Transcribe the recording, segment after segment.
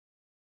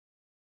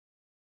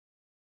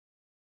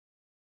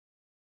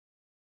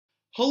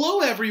Hello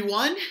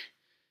everyone,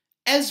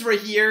 Ezra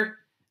here,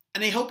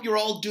 and I hope you're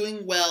all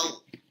doing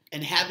well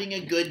and having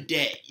a good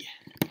day.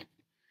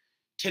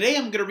 Today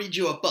I'm going to read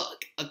you a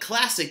book, a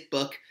classic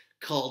book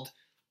called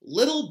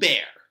Little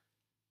Bear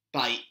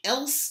by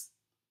Else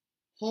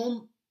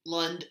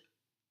Holmlund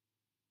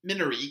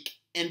Minnerik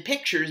and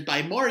pictures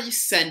by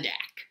Maurice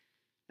Sendak.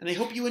 And I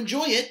hope you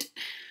enjoy it.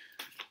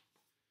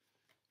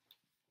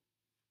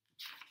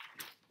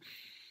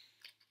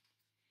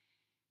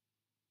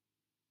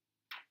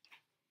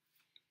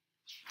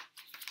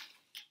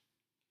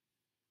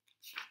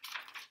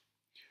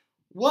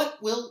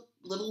 What will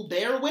Little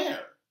Bear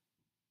wear?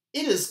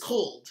 It is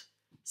cold.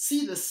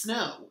 See the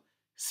snow.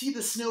 See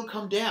the snow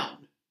come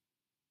down.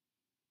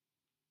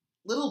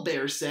 Little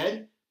Bear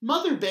said,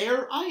 Mother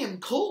Bear, I am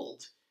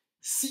cold.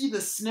 See the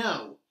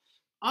snow.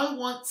 I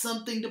want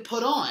something to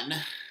put on.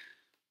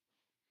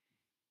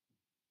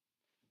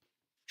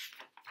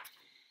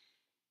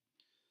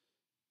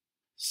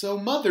 So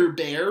Mother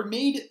Bear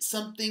made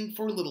something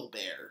for Little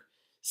Bear.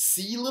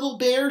 See, Little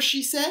Bear,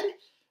 she said,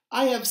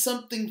 I have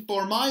something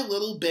for my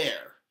little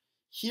bear.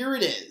 Here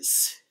it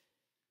is.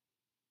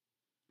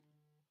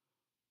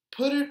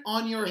 Put it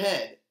on your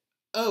head.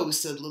 Oh,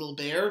 said Little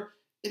Bear,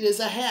 it is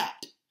a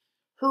hat.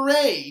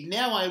 Hooray,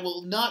 now I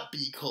will not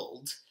be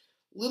cold.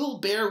 Little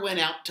Bear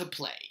went out to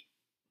play.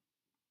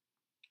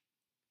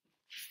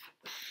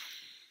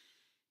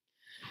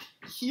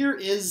 Here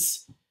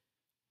is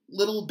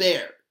Little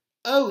Bear.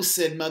 Oh,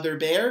 said Mother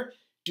Bear,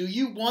 do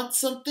you want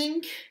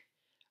something?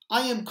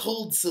 I am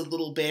cold, said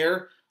Little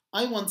Bear.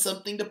 I want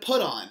something to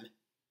put on.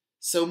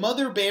 So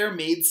Mother Bear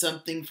made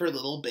something for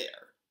Little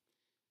Bear.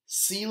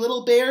 See,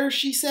 Little Bear,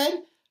 she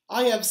said,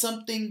 I have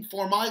something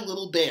for my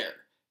little bear.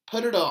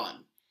 Put it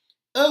on.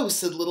 Oh,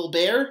 said Little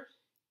Bear,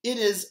 it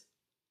is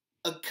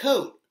a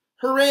coat.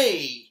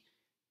 Hooray!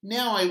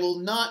 Now I will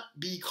not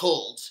be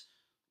cold.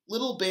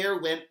 Little Bear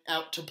went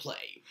out to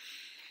play.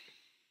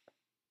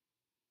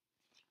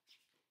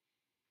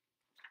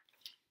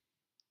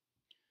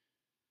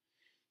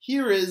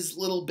 Here is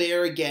Little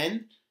Bear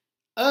again.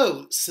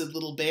 Oh, said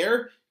Little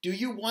Bear, do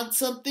you want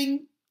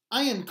something?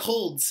 I am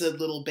cold, said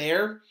Little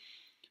Bear.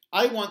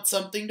 I want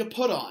something to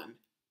put on.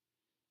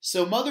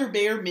 So Mother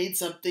Bear made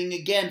something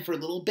again for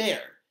Little Bear.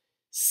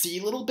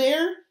 See, Little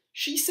Bear,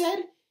 she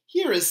said,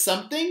 here is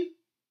something.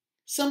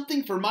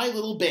 Something for my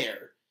little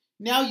bear.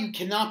 Now you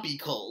cannot be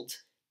cold.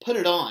 Put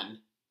it on.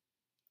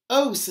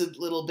 Oh, said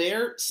Little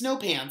Bear, snow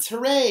pants,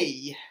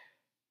 hooray!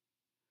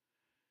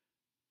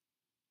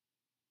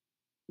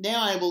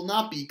 Now I will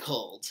not be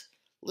cold.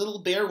 Little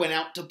Bear went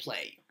out to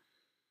play.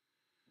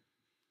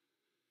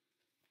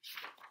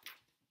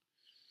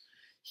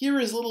 Here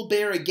is Little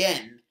Bear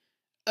again.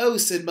 Oh,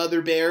 said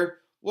Mother Bear,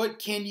 what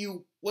can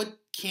you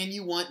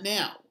want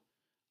now?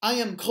 I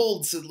am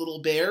cold, said Little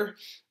Bear.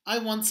 I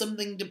want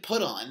something to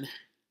put on.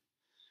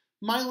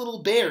 My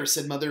little bear,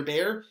 said Mother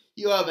Bear,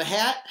 you have a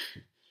hat,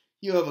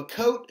 you have a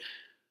coat,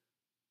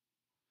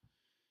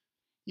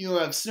 you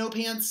have snow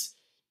pants.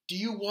 Do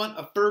you want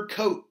a fur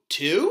coat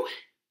too?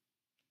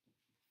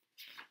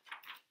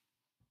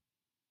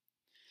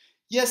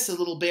 Yes, said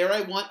Little Bear, I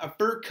want a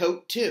fur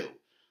coat too.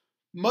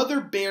 Mother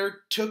Bear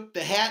took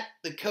the hat,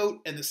 the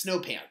coat, and the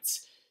snow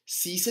pants.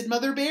 See, said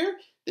Mother Bear,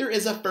 there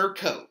is a fur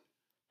coat.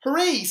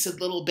 Hooray,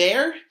 said Little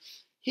Bear.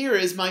 Here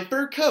is my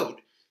fur coat.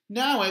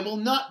 Now I will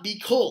not be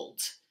cold.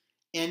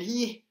 And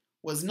he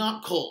was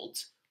not cold.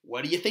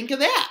 What do you think of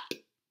that?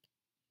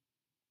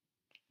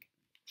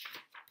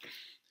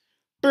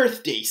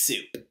 Birthday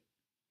soup.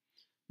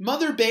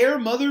 Mother Bear,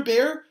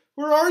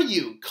 where are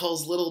you?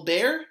 Calls Little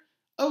Bear.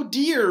 Oh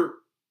dear,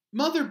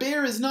 Mother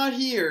Bear is not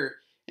here,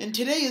 and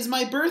today is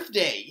my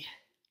birthday.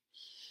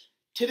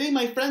 Today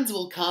my friends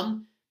will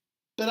come,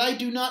 but I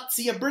do not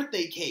see a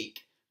birthday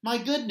cake. My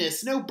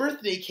goodness, no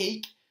birthday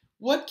cake.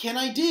 What can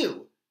I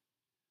do?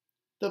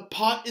 The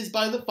pot is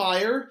by the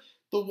fire.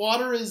 The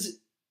water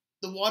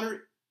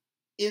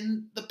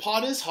in the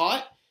pot is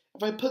hot.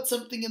 If I put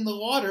something in the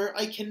water,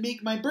 I can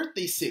make my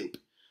birthday soup.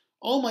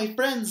 All my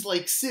friends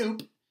like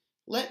soup.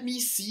 Let me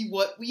see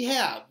what we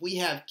have. We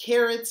have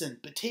carrots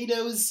and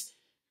potatoes,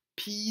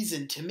 peas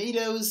and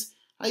tomatoes.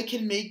 I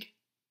can make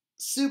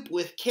soup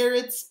with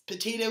carrots,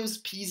 potatoes,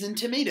 peas, and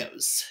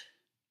tomatoes.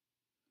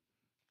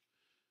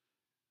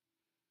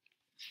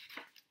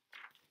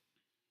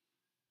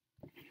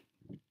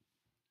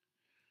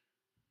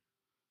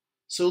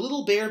 So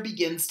Little Bear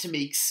begins to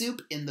make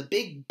soup in the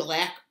big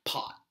black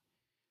pot.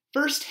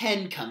 First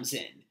Hen comes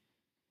in.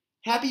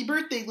 Happy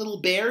birthday, Little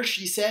Bear,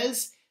 she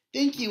says.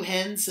 Thank you,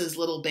 Hen, says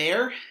Little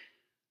Bear.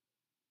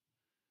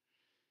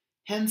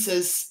 Hen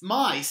says,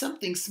 my,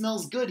 something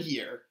smells good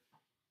here.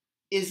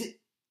 Is it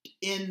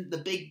in the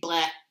big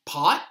black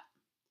pot?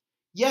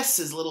 Yes,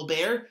 says Little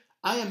Bear.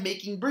 I am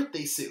making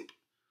birthday soup.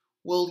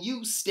 Will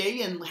you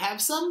stay and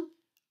have some?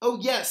 Oh,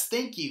 yes,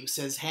 thank you,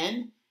 says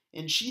Hen,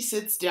 and she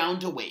sits down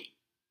to wait.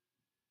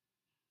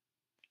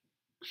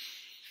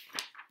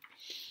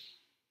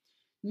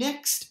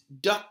 Next,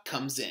 Duck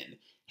comes in.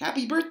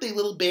 Happy birthday,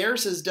 Little Bear,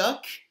 says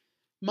Duck.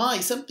 My,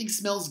 something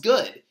smells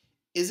good.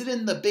 Is it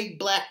in the big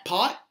black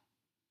pot?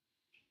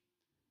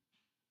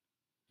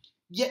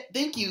 Yeah,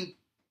 thank you,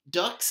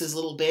 Duck, says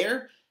Little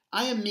Bear.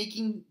 I am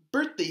making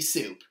birthday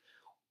soup.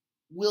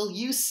 Will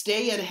you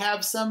stay and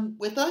have some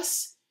with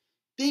us?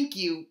 Thank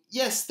you.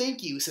 Yes,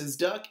 thank you, says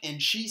Duck,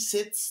 and she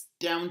sits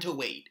down to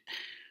wait.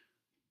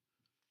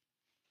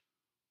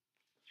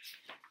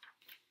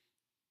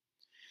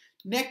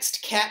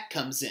 Next, Cat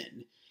comes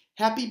in.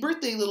 Happy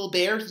birthday, Little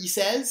Bear, he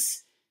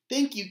says.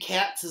 Thank you,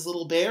 Cat, says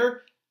Little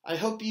Bear. I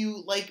hope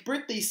you like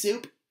birthday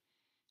soup.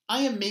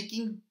 I am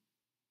making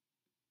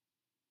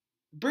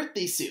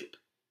birthday soup.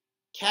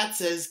 Cat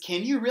says,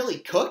 can you really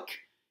cook?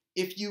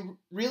 If you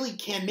really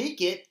can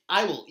make it,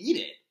 I will eat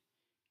it.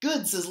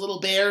 Good, says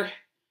Little Bear.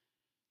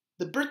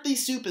 The birthday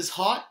soup is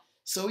hot,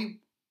 so we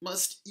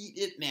must eat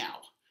it now.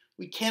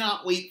 We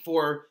cannot wait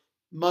for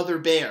Mother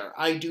Bear.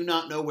 I do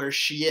not know where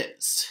she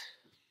is.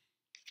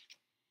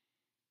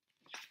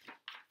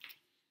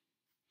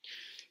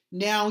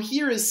 Now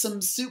here is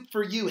some soup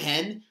for you,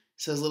 Hen,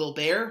 says Little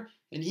Bear.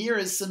 And here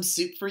is some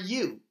soup for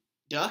you,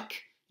 Duck.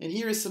 And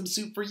here is some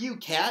soup for you,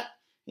 Cat.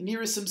 And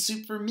here is some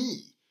soup for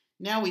me.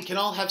 Now we can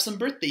all have some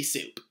birthday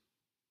soup.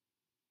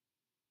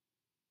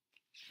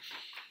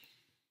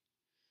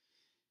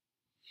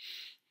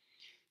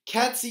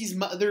 Cat sees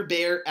Mother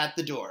Bear at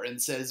the door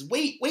and says,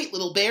 wait,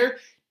 Little Bear,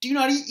 do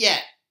not eat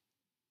yet.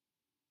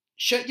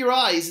 Shut your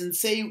eyes and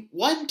say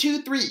 1,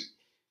 2, 3.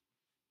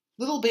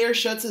 Little Bear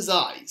shuts his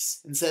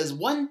eyes and says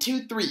 1,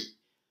 2, 3.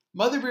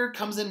 Mother Bear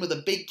comes in with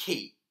a big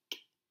cake.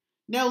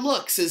 Now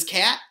look, says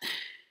Cat.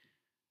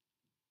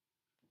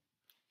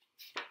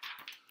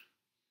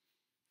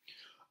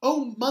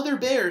 Oh, Mother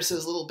Bear,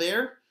 says Little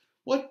Bear.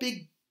 What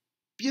big,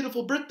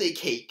 beautiful birthday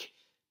cake.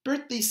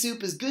 Birthday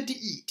soup is good to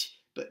eat,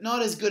 but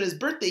not as good as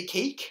birthday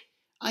cake.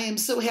 I am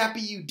so happy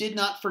you did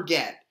not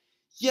forget.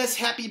 Yes,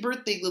 happy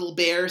birthday, Little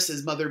Bear,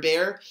 says Mother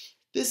Bear.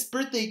 This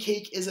birthday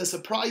cake is a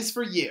surprise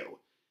for you.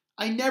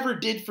 I never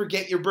did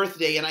forget your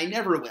birthday, and I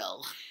never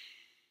will.